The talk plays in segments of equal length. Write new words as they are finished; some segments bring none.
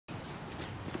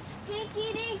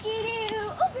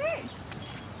Oh, bird.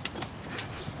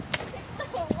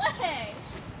 No way.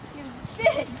 You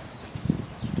bitch.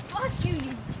 Fuck you,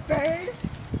 you bird.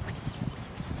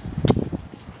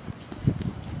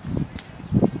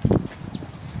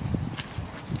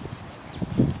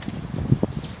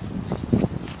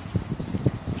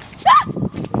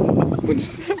 What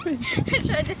just happened? I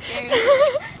tried to scare you.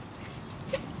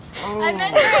 Oh,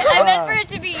 I meant for it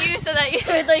to be you so that you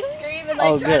would like scream and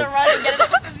like try good. to run and get it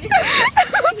off of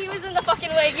you. He was in the fucking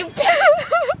way, you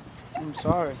bitch. I'm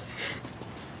sorry.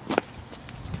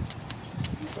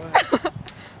 Go ahead.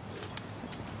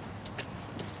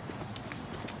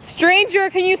 Stranger,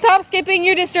 can you stop skipping?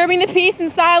 You're disturbing the peace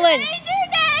and silence.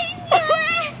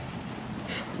 Danger!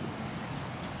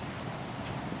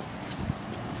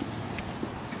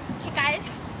 Hey guys,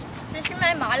 this is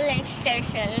my modeling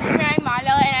station. This is where I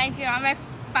model and I do all my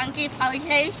funky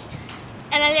poses.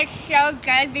 And I look so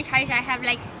good because I have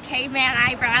like caveman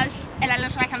eyebrows and I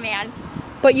look like a man.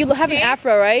 But you have an See?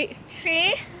 afro, right?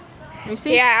 See? You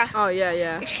see? Yeah. Oh, yeah,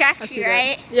 yeah. It's I sexy, see that.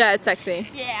 right? Yeah, it's sexy.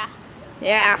 Yeah.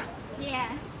 Yeah.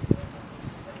 Yeah.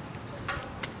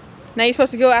 Now you're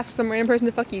supposed to go ask some random person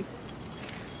to fuck you.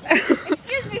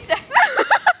 Excuse me, sir.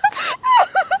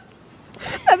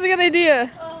 That's a good idea.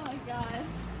 Oh my god.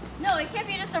 No, it can't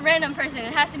be just a random person.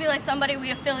 It has to be like somebody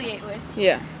we affiliate with.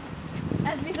 Yeah. It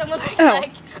has to be someone like Oh.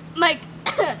 Mike.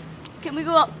 Can we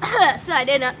go outside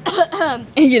in a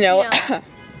You know.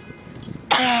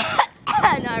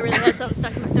 No, I really had something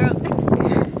stuck in my throat.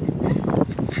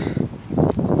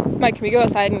 Mike, can we go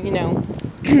outside and, you know.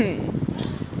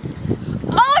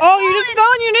 Oh, You just fell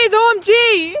on your knees,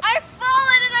 OMG! I've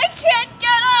fallen and I can't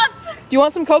get up! Do you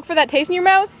want some Coke for that taste in your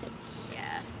mouth?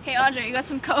 Yeah. Hey, Andre, you got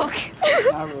some Coke?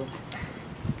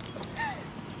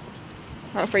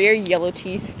 For your yellow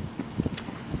teeth.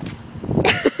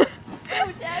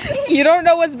 Oh, Tabby. You don't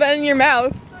know what's been in your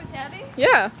mouth. Oh, Tabby?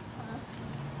 Yeah.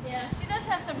 Yeah, she does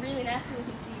have some really nasty looking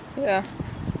teeth. Yeah.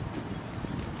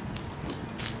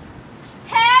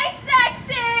 Hey,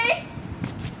 sexy!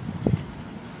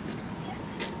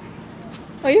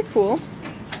 Oh, you're cool.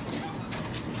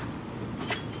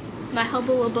 My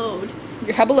humble abode.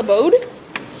 Your humble abode?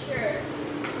 Sure.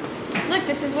 Look,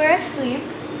 this is where I sleep.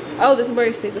 Oh, this is where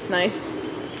you sleep. That's nice.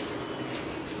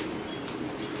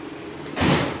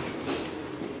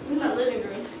 This is my living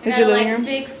room. This is your living like, room?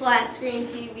 Big flat screen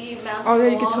TV mounted Oh, on then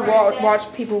the you get to wall right there.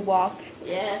 watch people walk.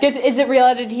 Yeah. Is it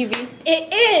reality TV?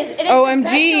 It is. It is OMG. the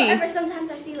best show ever.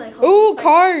 Sometimes I see like hobos Ooh, fighting.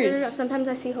 cars. No. Sometimes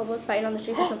I see hobos fighting on the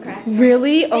street for some crack.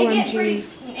 Really? They get OMG. pretty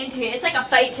into it. It's like a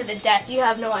fight to the death. You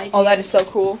have no idea. Oh, that is so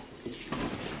cool.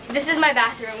 This is my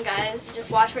bathroom, guys.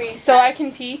 Just watch where you So step. I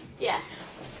can pee? Yeah.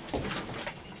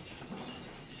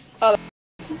 Oh.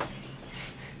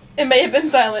 It may have been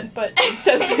silent, but it's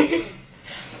okay.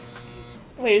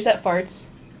 Wait, is that farts?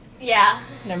 Yeah.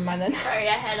 Never mind then. Sorry,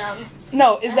 I had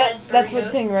No, I had that's what the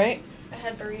burritos. thing, right? I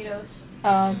had burritos.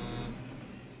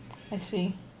 I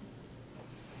see.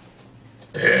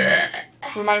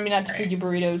 Remind me not to feed you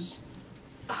burritos.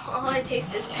 All I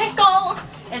taste is pickle.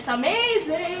 It's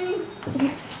amazing.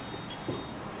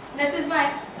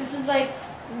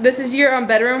 This is your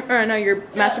bedroom, or no, your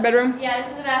master bedroom? Yeah, this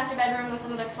is the master bedroom with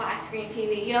another flat screen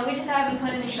TV. You know, we just haven't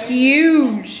put It's any.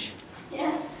 huge.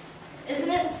 Yes. Isn't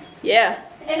it? Yeah.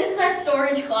 And this is our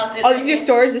storage closet. Oh, this is your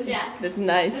storage? This is Yeah. this is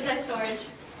This is nice. our storage.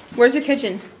 Where's your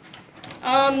kitchen?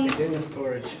 It's in the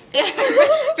storage.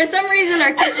 For some reason,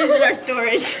 our kitchen's in our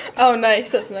storage. Oh,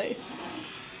 nice. That's nice.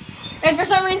 And for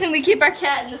some reason, we keep our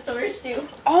cat in the storage too.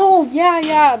 Oh,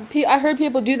 yeah. I heard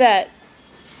people do that.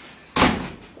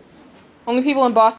 Only people in Boston